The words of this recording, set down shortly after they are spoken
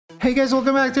Hey guys,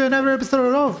 welcome back to another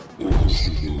episode of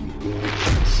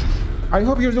I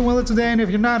hope you're doing well today, and if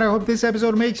you're not, I hope this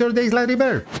episode makes your day slightly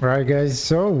better. Alright guys,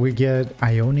 so we get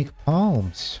Ionic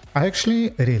Palms. I actually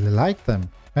really like them,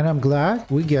 and I'm glad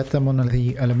we get them on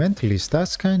the elemental list.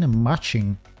 That's kind of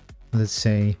matching, let's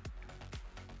say.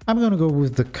 I'm gonna go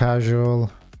with the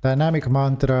casual, dynamic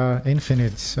mantra,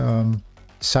 infinite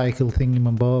cycle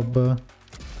thingamabob.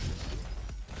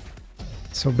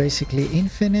 So basically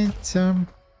infinite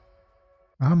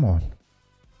ammo.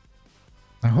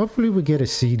 And hopefully we get a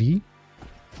CD.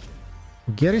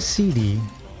 We get a CD.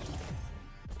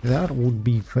 That would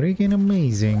be freaking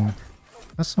amazing.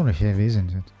 That's not a heavy,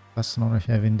 isn't it? That's not a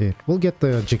heavy indeed. We'll get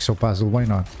the jigsaw puzzle, why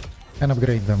not? And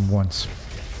upgrade them once.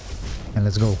 And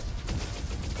let's go.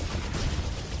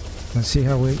 Let's see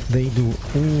how they do.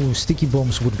 Ooh, sticky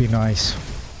bombs would be nice.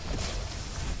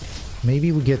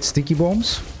 Maybe we get sticky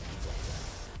bombs.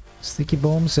 Sticky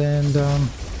bombs and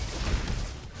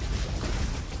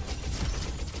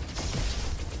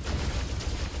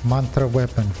mantra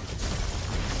weapon.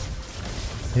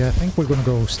 Yeah, I think we're gonna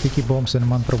go sticky bombs and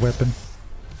mantra weapon.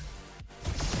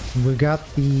 We got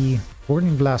the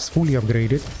Warning Blast fully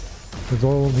upgraded with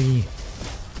all the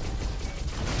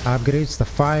upgrades, the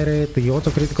fire rate, the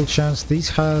auto critical chance. This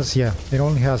has, yeah, it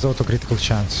only has auto critical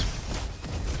chance.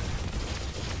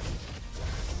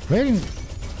 Very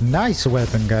nice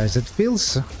weapon, guys. It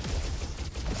feels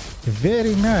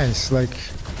very nice. Like,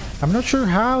 I'm not sure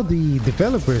how the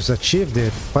developers achieved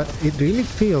it, but it really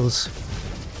feels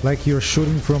like you're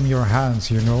shooting from your hands,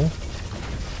 you know?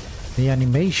 The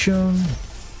animation,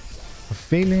 the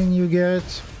feeling you get,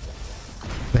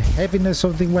 the heaviness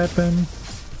of the weapon.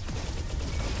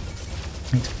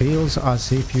 It feels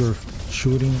as if you're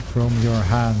shooting from your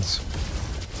hands.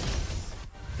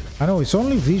 I know it's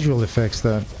only visual effects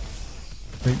that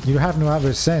you have no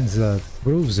other sense that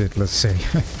proves it, let's say.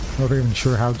 Not even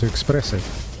sure how to express it.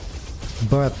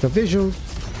 But the visual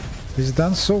is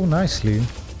done so nicely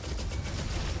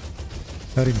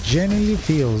that it genuinely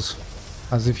feels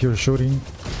as if you're shooting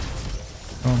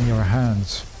from your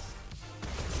hands.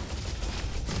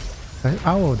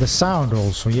 Oh, the sound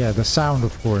also. Yeah, the sound,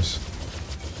 of course.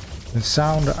 The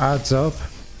sound adds up.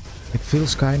 It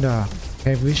feels kind of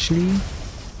heavishly.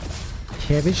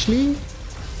 Heavishly?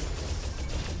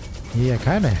 Yeah,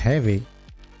 kind of heavy.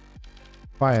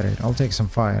 Fire it. I'll take some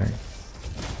fire.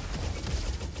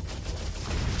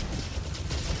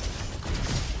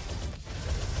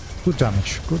 Good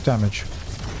damage. Good damage.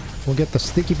 We'll get the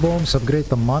sticky bombs, upgrade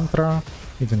the mantra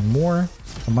even more.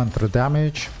 The mantra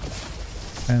damage.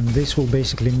 And this will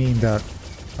basically mean that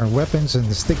our weapons and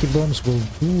the sticky bombs will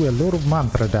do a lot of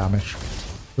mantra damage.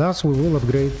 Last, we will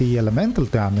upgrade the elemental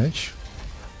damage.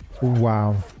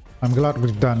 Wow. I'm glad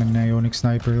we've done an Ionic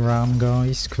Sniper round,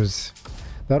 guys, because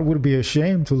that would be a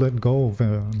shame to let go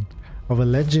of a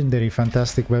legendary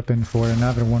fantastic weapon for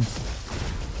another one.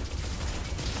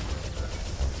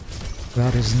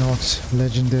 That is not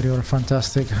legendary or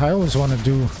fantastic. I always want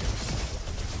to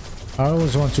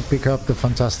pick up the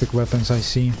fantastic weapons I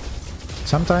see.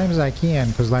 Sometimes I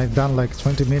can, because I've done like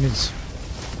 20 minutes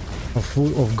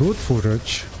of good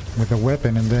footage with a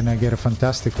weapon, and then I get a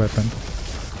fantastic weapon.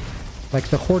 Like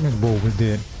the Hornet Bow we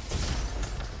did.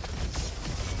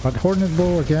 But Hornet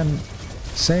Bow, again,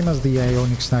 same as the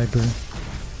Ionic Sniper.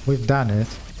 We've done it.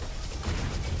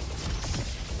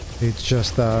 It's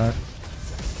just that,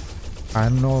 I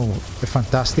don't know, the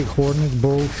fantastic Hornet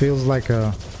Bow feels like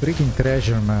a freaking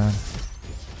treasure, man.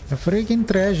 A freaking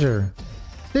treasure.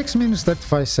 6 minutes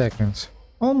 35 seconds.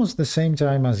 Almost the same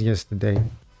time as yesterday.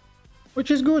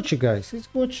 Which is Gucci, guys. It's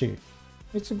Gucci.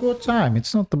 It's a good time.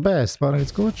 It's not the best, but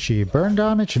it's Gucci. Burn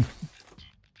damage and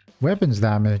weapons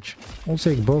damage. We'll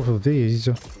take both of these.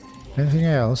 Anything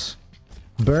else?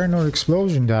 Burn or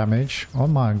explosion damage. Oh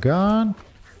my god.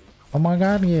 Oh my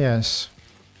god, yes.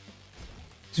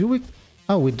 Do we...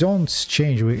 Oh, we don't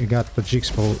change. We got the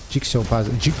jigsaw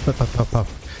puzzle.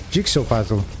 Jigsaw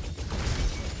puzzle.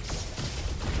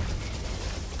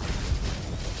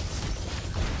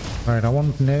 Alright, I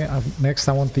want next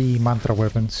I want the mantra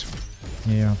weapons.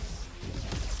 Yeah.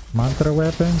 Mantra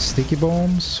weapons, sticky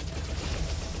bombs.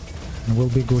 And we'll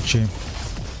be Gucci.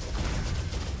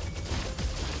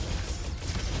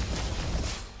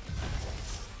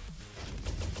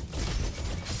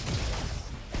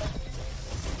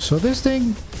 So this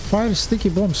thing fires sticky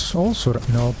bombs also.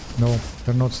 No,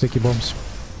 they're not sticky bombs.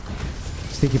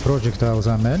 Sticky projectiles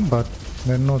I meant, but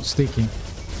they're not sticky.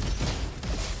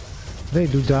 They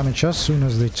do damage as soon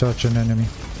as they touch an enemy.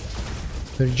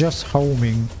 They're just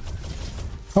homing.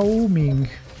 Homing.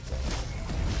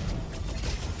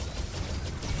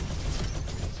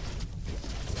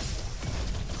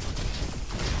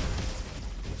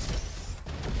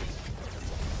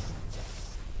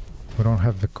 We don't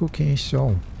have the cookie,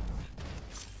 so...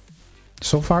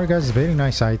 So far, guys, very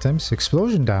nice items.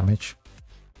 Explosion damage.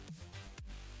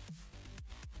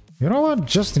 You know what?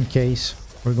 Just in case,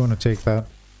 we're gonna take that.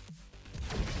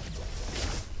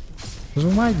 Because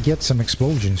we might get some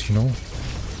explosions, you know?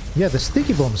 Yeah, the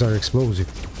sticky bombs are explosive.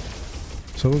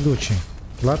 So we're Gucci.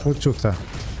 Glad we took that.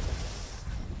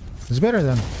 It's better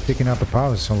than picking up a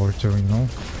power cell or two, you know?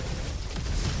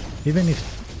 Even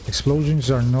if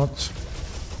explosions are not...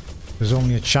 There's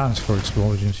only a chance for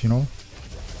explosions, you know?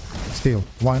 Still,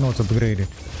 why not upgrade it?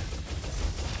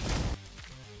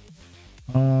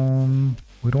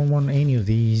 We don't want any of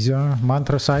these.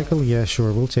 Mantra cycle? Yeah,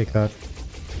 sure, we'll take that.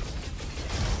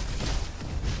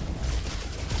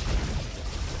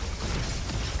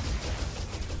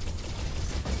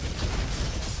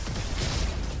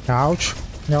 Ouch.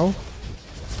 No.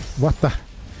 What the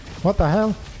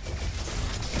hell?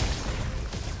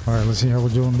 Alright, let's see how we're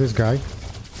doing this guy.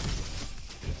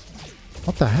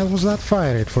 What the hell was that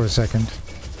fire rate for a second?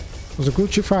 It was a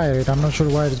Gucci fire rate, I'm not sure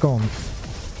why it's gone.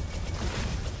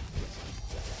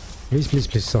 Please, please,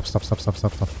 please, stop.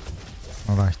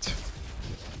 Alright.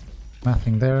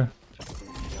 Nothing there.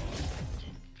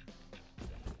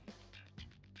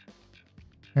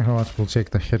 You know what, we'll take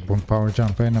the headbone power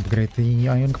jump and upgrade the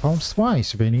Ionic Palms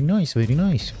twice. Very nice, very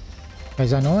nice.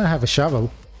 Guys, I know I have a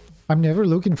shovel. I'm never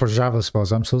looking for shovel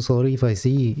spots. I'm so sorry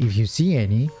if you see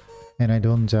any. And I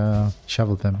don't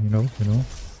shovel them, you know.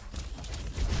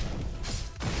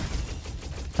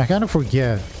 I kind of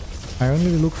forget. I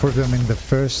only look for them in the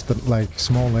first, like,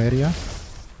 small area.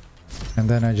 And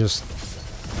then I just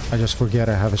forget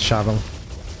I have a shovel.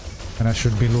 And I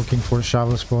should be looking for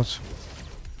shovel spots.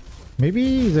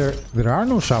 Maybe there are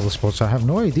no shovel spots. I have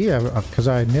no idea, because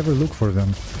I never look for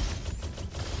them.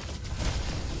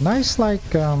 Nice,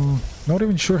 like, not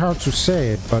even sure how to say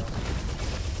it, but...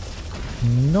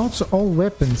 Not all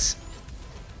weapons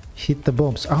hit the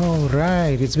bombs. Oh,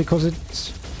 right. It's because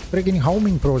it's freaking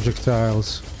homing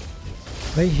projectiles.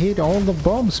 They hit all the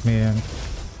bombs, man.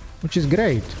 Which is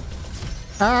great.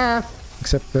 Ah!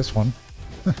 Except this one.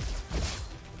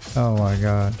 Oh my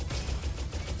god.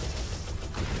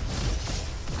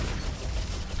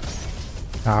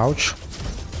 Ouch.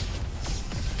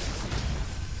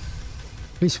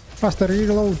 Please, faster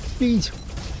reload, please.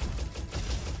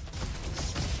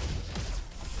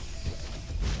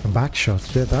 A back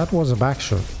shot. Yeah, that was a back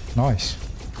shot. Nice.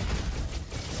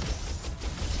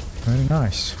 Very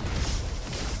nice.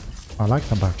 I like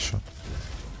the back shot.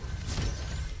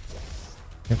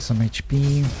 Get some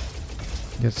HP.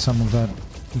 Get some of that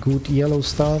good yellow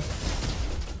stuff.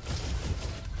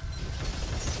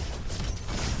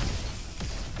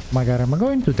 My god, am I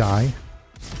going to die?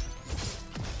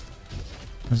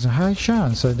 There's a high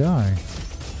chance I die.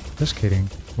 Just kidding.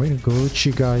 We're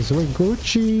Gucci, guys. We're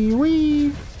Gucci.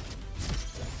 Wee!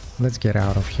 Let's get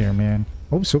out of here, man.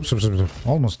 Oops.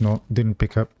 Almost didn't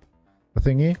pick up the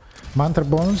thingy. Mantra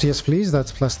bonus, yes please.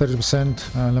 That's plus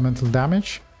 30% elemental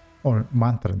damage. Or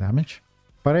mantra damage.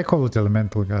 But I call it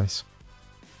elemental, guys.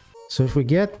 So if we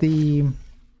get the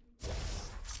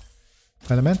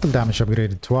elemental damage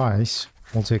upgraded twice,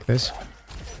 we'll take this.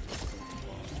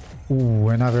 Ooh,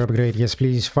 another upgrade. Yes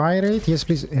please. Fire rate, yes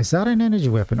please. Is that an energy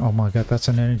weapon? Oh my god, that's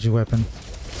an energy weapon.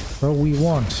 Well, we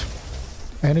want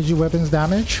energy weapons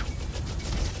damage.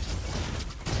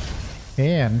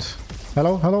 And...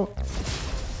 Hello?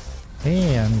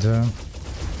 And...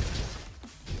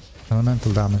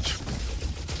 elemental damage.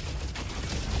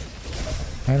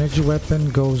 Energy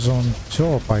weapon goes on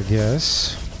top, I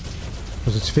guess.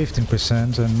 Because it's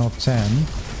 15% and not 10.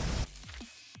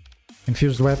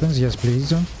 Infused weapons, yes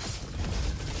please.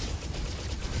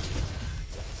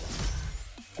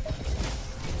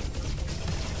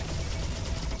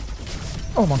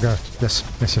 Oh my god, yes.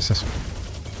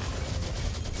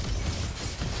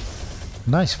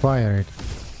 Nice fire rate.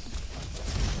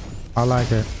 I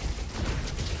like it.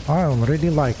 I already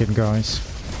like it, guys.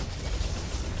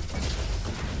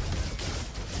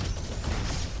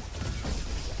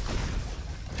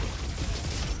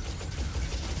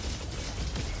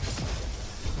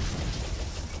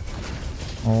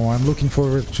 Oh, I'm looking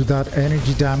forward to that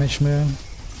energy damage, man.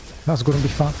 That's gonna be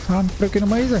fun. Freaking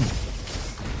amazing.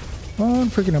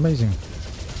 Freaking amazing.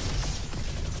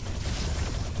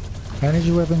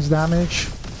 Energy weapons damage.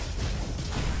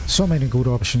 So many good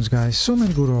options, guys. So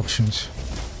many good options.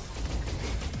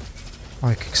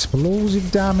 Like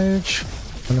explosive damage,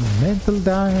 elemental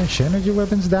damage, energy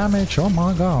weapons damage. Oh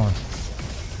my god.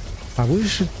 I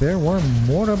wish there were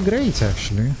more upgrades,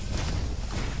 actually.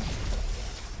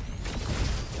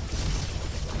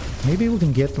 Maybe we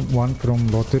can get one from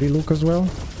Lottery Look as well.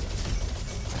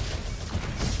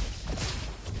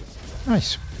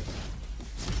 Nice.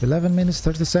 11 minutes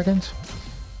 30 seconds.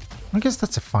 I guess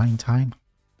that's a fine time.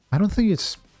 I don't think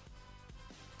it's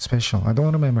special. I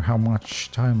don't remember how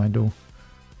much time I do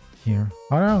here.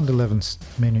 Around 11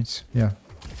 minutes. Yeah.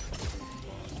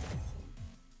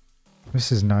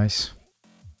 This is nice.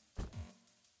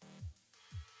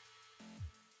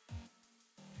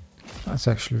 That's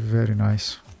actually very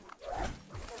nice.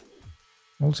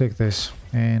 We'll take this,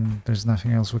 and there's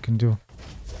nothing else we can do.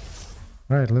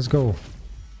 Right, let's go.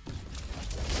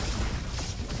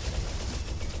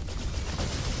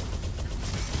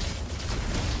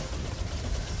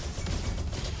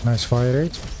 Nice fire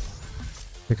rate.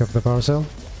 Pick up the power cell.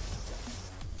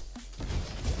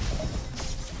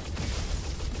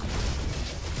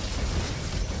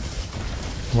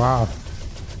 Wow.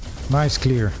 Nice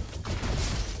clear.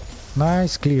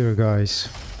 Nice clear, guys.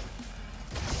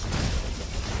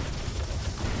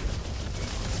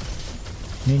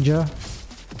 Ninja.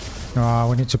 Ah,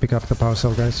 we need to pick up the power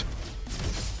cell, guys.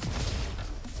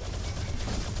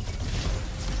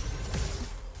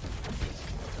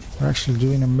 We're actually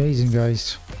doing amazing,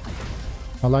 guys.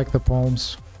 I like the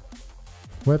palms.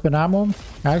 Weapon ammo.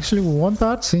 Actually, we want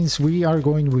that since we are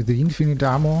going with the infinite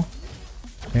ammo.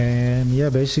 And yeah,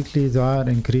 basically that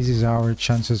increases our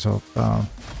chances of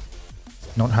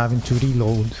not having to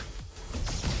reload.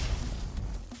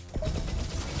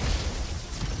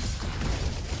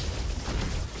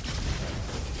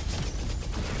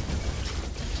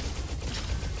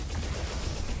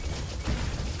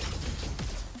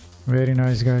 Very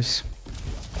nice, guys.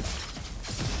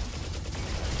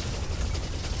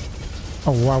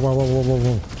 Oh, wow, wow, wow, wow,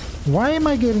 wow, wow. Why am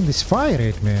I getting this fire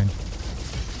rate, man?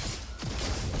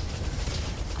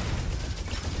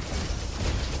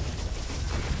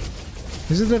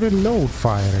 Is it a reload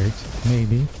fire rate?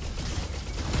 Maybe.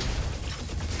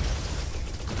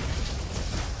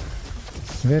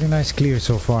 Very nice clear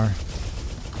so far.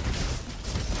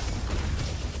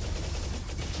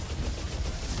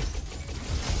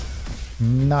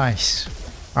 Nice.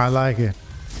 I like it.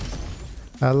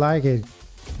 I like it.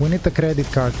 We need the credit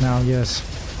card now, yes.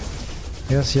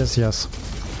 Yes, yes, yes.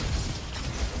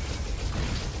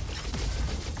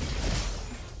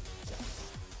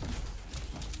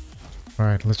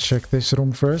 Alright, let's check this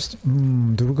room first.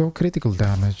 Do we go critical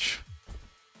damage?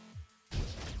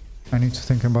 I need to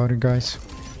think about it, guys.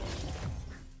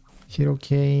 Hero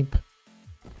cape.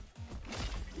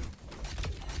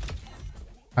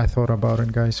 I thought about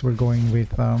it, guys. We're going with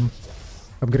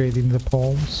upgrading the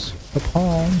palms. The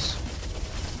palms.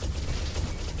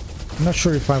 I'm not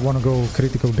sure if I want to go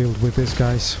critical build with this,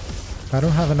 guys. I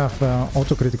don't have enough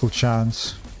auto critical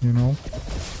chance, you know.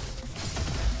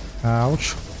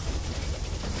 Ouch.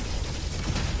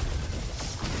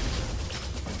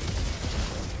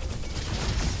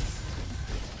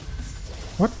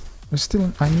 What? There's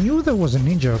still. I knew there was a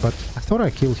ninja, but I thought I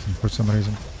killed him for some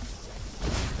reason.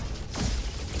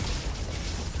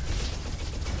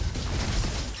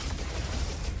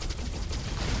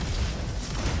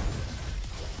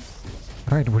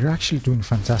 Right, we're actually doing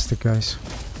fantastic, guys.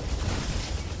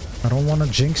 I don't want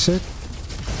to jinx it.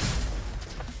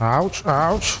 Ouch,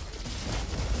 ouch.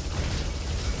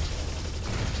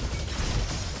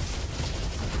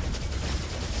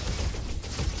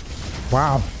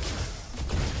 Wow.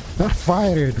 That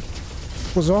fire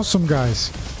was awesome,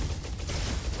 guys.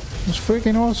 It was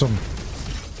freaking awesome.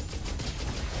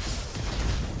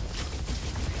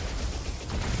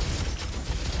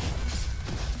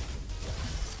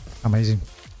 Amazing.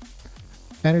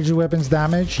 Energy weapons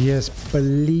damage? Yes,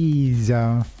 please.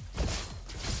 Are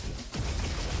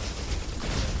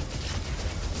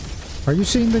you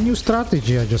seeing the new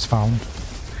strategy I just found?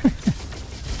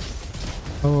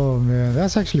 Oh man,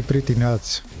 that's actually pretty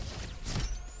nuts.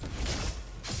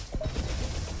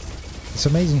 It's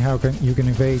amazing how you can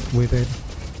evade with it.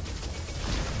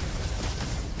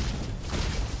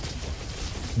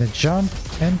 The jump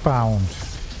and pound.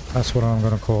 That's what I'm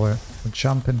gonna call it.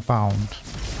 Jump and pound.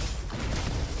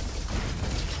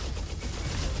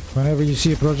 Whenever you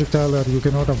see a projectile that you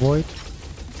cannot avoid,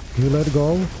 you let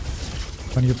go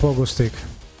on your pogo stick.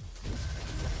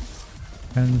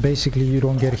 And basically you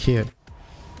don't get hit.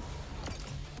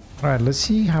 Alright, let's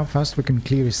see how fast we can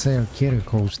clear a Serg carrier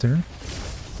coaster.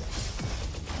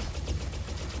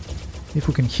 If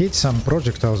we can hit some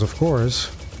projectiles, of course.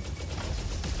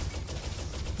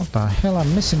 What the hell,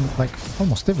 I'm missing like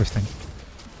almost everything.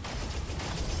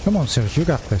 Come on, Serg, you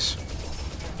got this.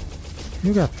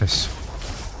 You got this.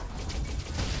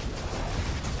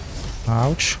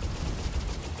 Ouch.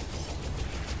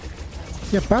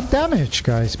 Yeah, bad damage,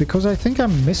 guys, because I think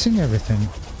I'm missing everything.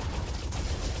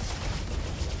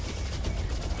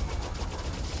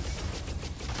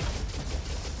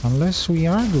 Unless we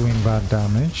are doing bad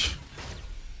damage.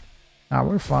 Ah,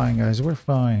 we're fine, guys. We're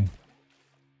fine.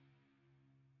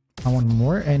 I want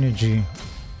more energy.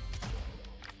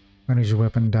 Energy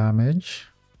weapon damage.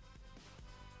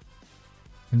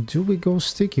 And do we go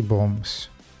sticky bombs?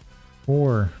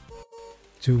 Or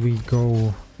do we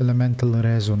go elemental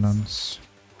resonance?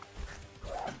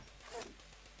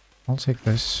 I'll take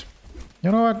this.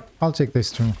 You know what? I'll take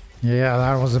this too. Yeah,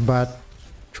 that was a bad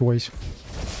choice.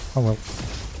 Oh well.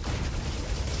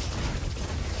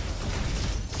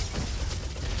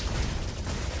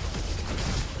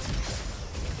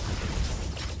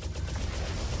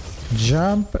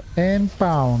 Jump and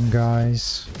pound,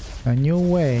 guys. A new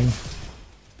way.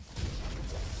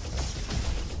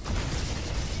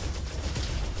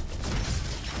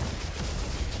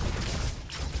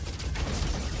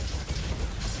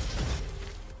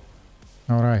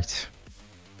 Alright.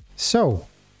 So,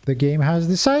 the game has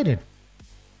decided.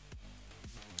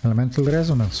 Elemental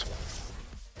resonance.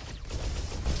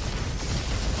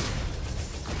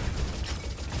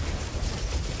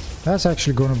 That's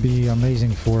actually going to be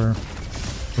amazing for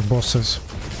bosses.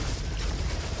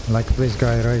 Like this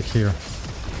guy right here.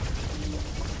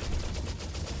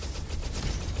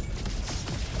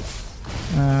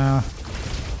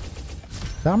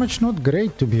 Damage not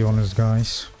great, to be honest,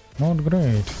 guys. Not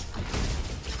great.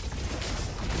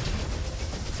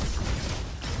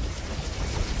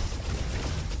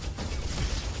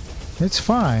 It's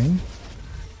fine,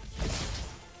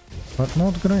 but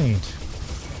not great.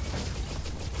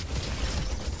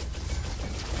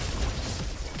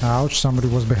 Ouch, somebody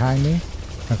was behind me,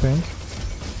 I think.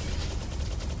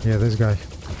 Yeah, this guy.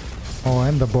 Oh,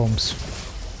 and the bombs.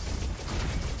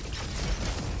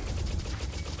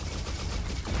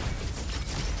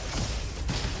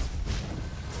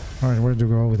 Alright, where do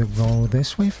we go? We go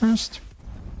this way first?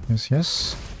 Yes,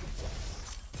 yes.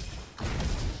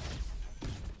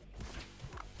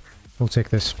 We'll take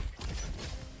this.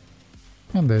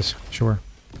 And this, sure.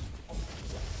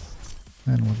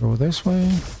 And we'll go this way.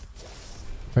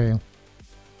 Fail.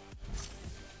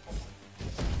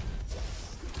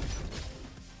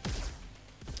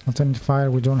 Alternate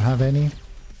fire, we don't have any.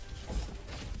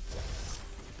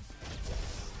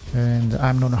 And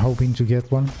I'm not hoping to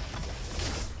get one.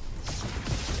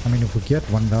 I mean, if we get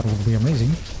one, that would be amazing.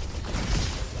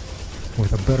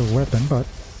 With a better weapon, but...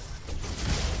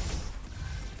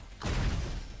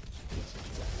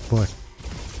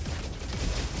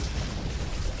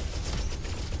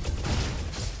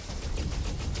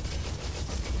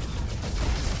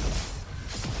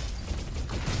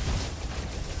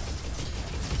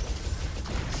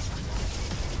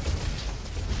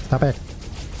 Stop it.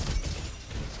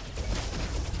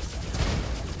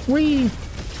 Whee!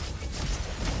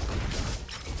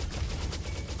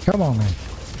 Come on, man.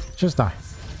 Just die.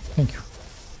 Thank you.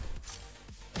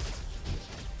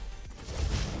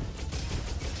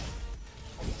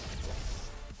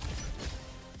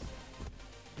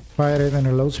 Fire rate and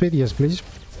reload speed, yes please.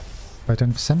 By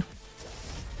 10%.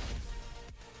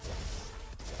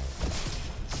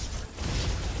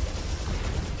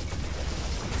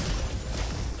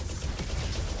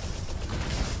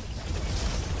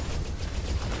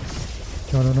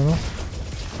 No.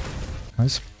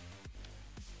 Nice.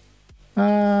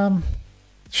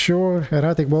 Sure,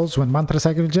 erratic balls when mantra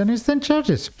cycle generates 10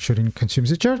 charges. Shooting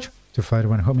consumes a charge. To fire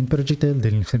one homing projectile,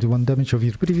 dealing 31 damage of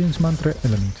your previous mantra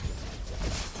element.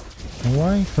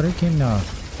 Why freaking not?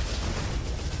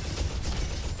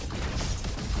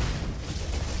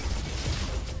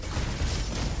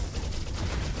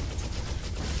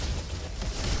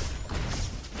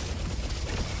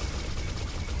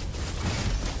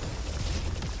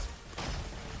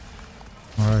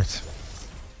 Alright.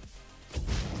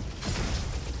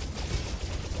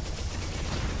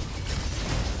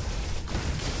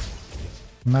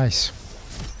 Nice.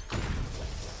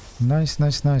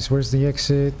 Nice. Where's the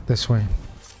exit? This way.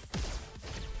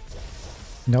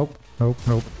 Nope.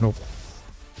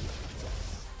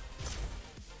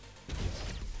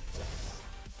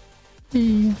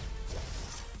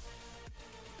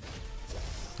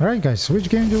 Alright guys, which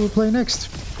game do we play next?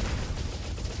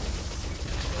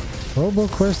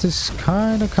 ROBOQUEST is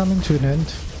kinda coming to an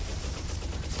end.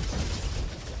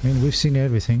 I mean, we've seen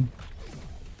everything.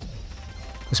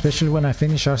 Especially when I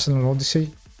finish Arsenal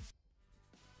Odyssey.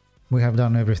 We have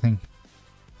done everything.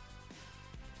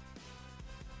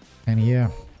 And yeah.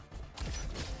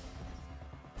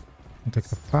 I'll take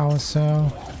the power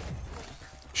cell.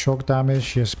 Shock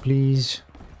damage, yes please.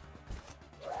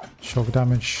 Shock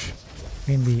damage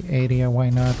in the area, why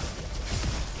not?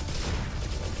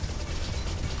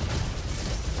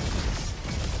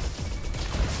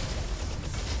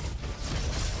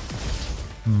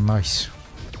 Nice.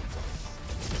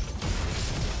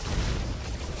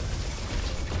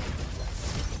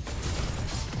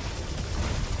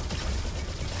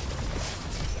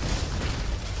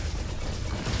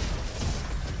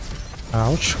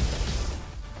 Ouch.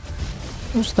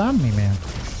 Don't stab me, man.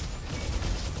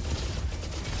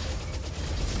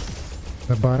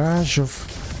 The barrage of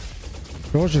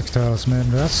projectiles, man,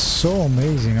 that's so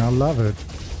amazing. I love it.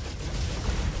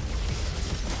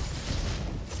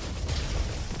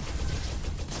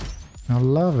 I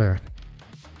love it.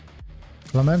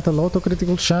 Elemental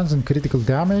auto-critical chance and critical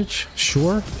damage.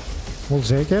 Sure, we'll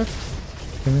take it.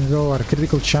 Even though our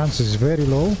critical chance is very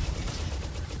low.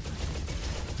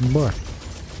 But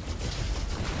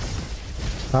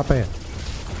stop it.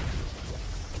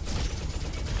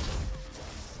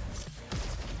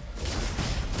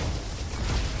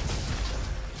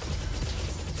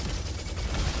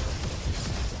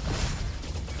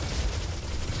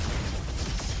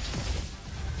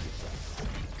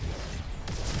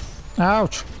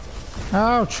 Ouch!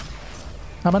 Ouch!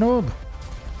 I'm a noob!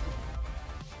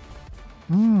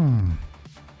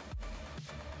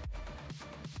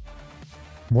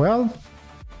 Well,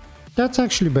 that's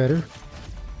actually better.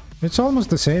 It's almost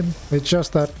the same. It's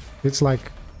just that it's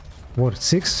like, what,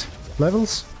 6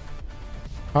 levels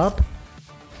up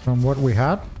from what we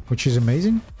had, which is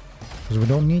amazing. Because we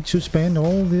don't need to spend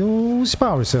all those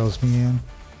power cells, man.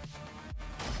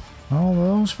 All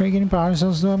those freaking power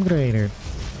cells to upgrade it.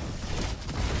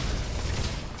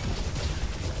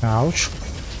 Ouch.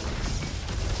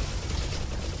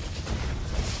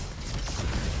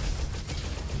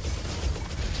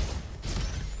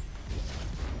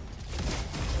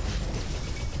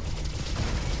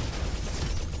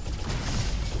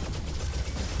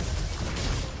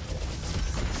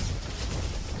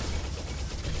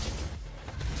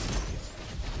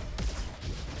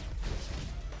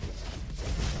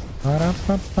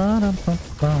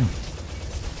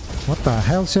 What the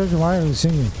hell, Serg? Why are you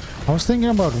singing? I was thinking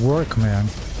about work, man.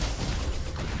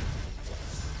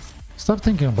 Stop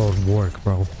thinking about work,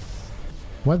 bro.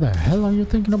 What the hell are you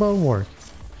thinking about work?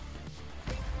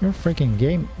 Your freaking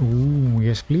game. Ooh,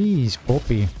 yes please,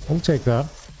 Poppy. We'll take that.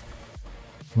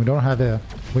 We don't have a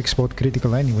weak spot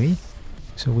critical anyway,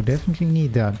 so we definitely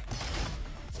need that.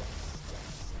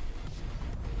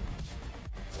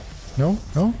 No?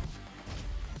 No?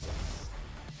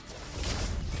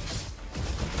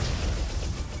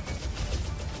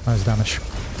 Nice damage.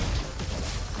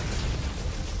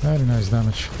 Very nice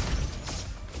damage.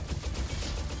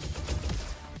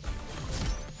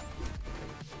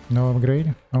 No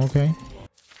upgrade? Okay.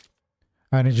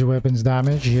 Energy weapons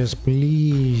damage? Yes,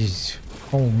 please.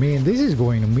 Oh man, this is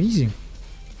going amazing.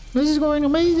 This is going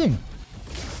amazing.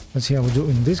 Let's see how we do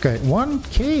in this guy.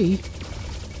 1k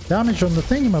damage on the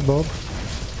thingamabob.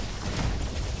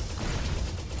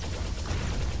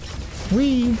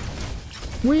 Wee!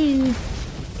 Wee!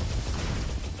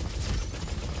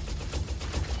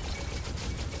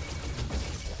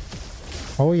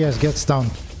 Oh yes, get stunned.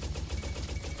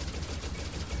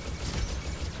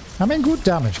 I mean, good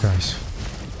damage, guys.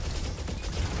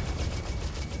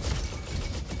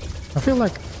 I feel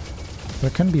like there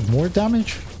can be more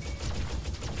damage.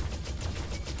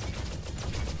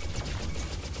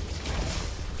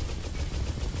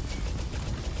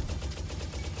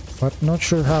 But not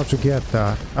sure how to get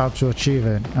that, how to achieve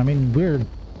it. I mean,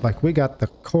 we got the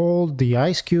cold, the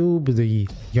ice cube, the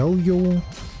yo-yo,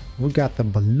 we got the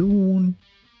balloon.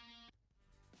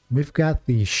 We've got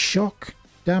the shock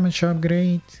damage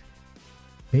upgrade.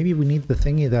 Maybe we need the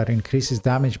thingy that increases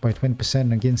damage by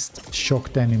 20% against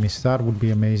shocked enemies. That would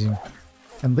be amazing.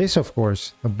 And this, of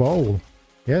course, the bowl.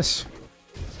 Yes.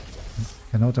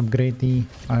 Cannot upgrade the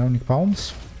Ionic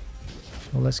Palms.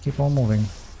 So let's keep on moving.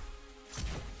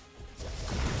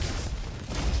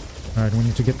 Alright, we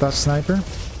need to get that sniper.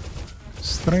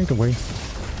 Straight away.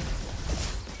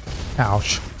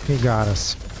 Ouch. He got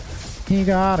us. He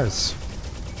got us.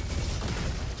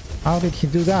 How did he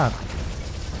do that?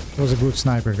 It was a good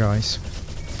sniper, guys.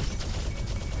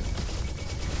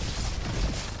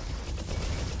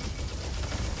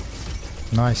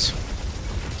 Nice.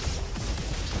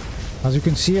 As you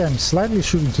can see, I'm slightly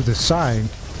shooting to the side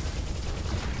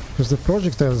because the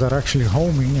projectiles are actually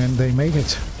homing and they made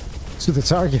it to the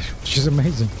target, which is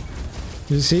amazing.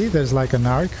 You see, there's like an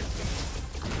arc.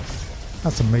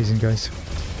 That's amazing, guys.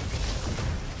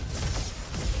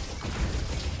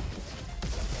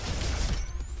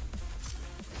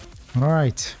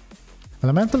 Alright,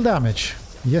 elemental damage.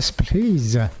 Yes,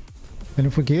 please. And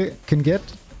if we can get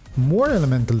more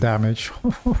elemental damage,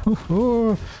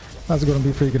 that's gonna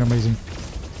be freaking amazing.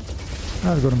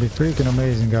 That's gonna be freaking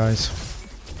amazing, guys.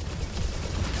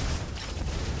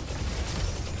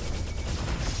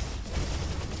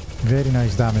 Very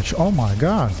nice damage. Oh my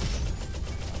god.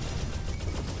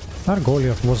 That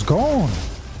Goliath was gone.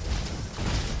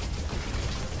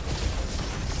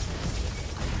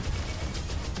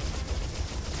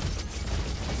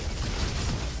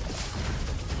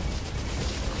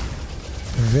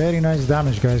 Very nice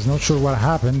damage, guys. Not sure what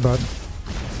happened, but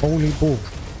holy poop.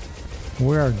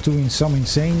 We are doing some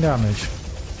insane damage.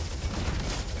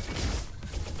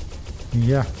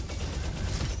 Yeah.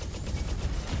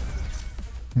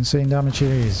 Insane damage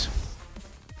it is.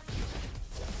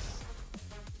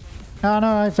 Oh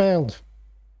no, I failed.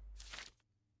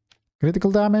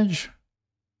 Critical damage?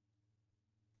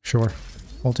 Sure.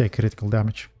 I'll take critical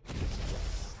damage.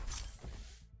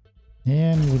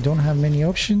 And we don't have many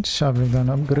options other than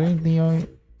upgrade the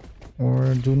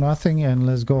or do nothing, and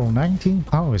let's go. 19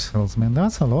 power cells, man.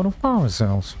 That's a lot of power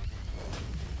cells.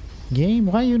 Game,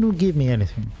 why you don't give me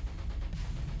anything?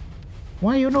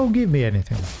 Why you don't give me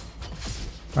anything?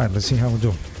 Alright, let's see how we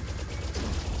do.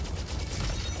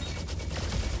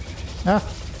 Ah!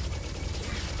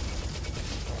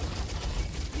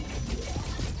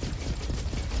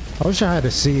 I wish I had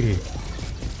a CD.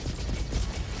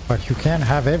 But you can't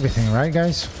have everything, right,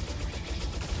 guys?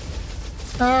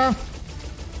 Ah!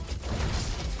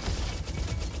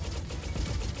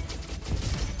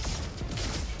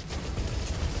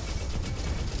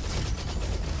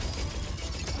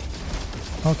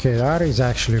 Okay, that is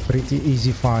actually a pretty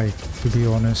easy fight, to be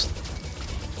honest.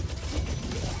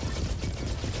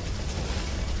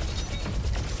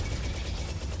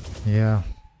 Yeah.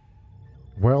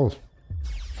 Well,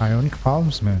 Ionic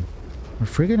Palms, man. They're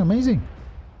freaking amazing.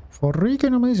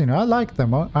 Freaking amazing. I like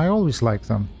them. I always like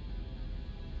them.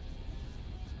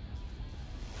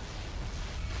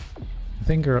 I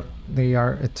think they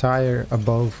are a tier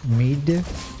above mid.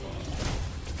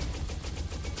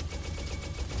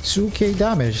 2k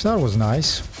damage. That was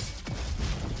nice.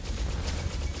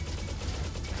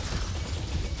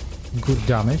 Good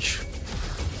damage.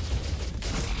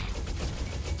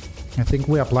 I think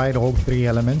we applied all 3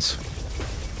 elements.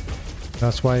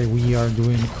 That's why we are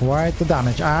doing quite the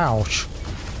damage. Ouch!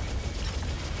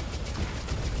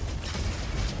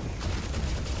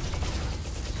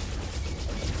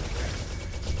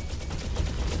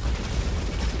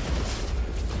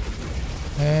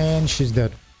 And she's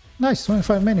dead. Nice,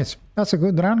 25 minutes. That's a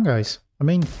good run, guys. I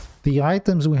mean, the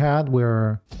items we had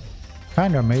were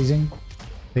kind of amazing.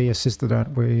 They assisted us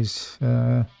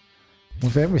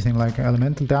with everything, like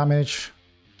elemental damage,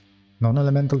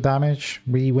 non-elemental damage.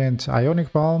 We went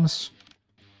Ionic Palms,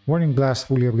 Warning Blast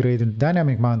fully upgraded,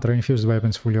 Dynamic Mantra, Infused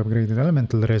Weapons fully upgraded,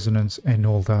 Elemental Resonance, and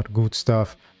all that good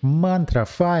stuff. Mantra,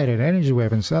 Fire, and Energy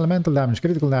Weapons, Elemental Damage,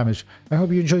 Critical Damage. I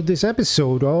hope you enjoyed this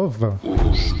episode of...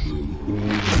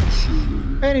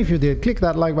 And if you did, click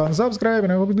that like button, subscribe,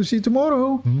 and I hope to see you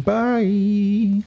tomorrow. Bye!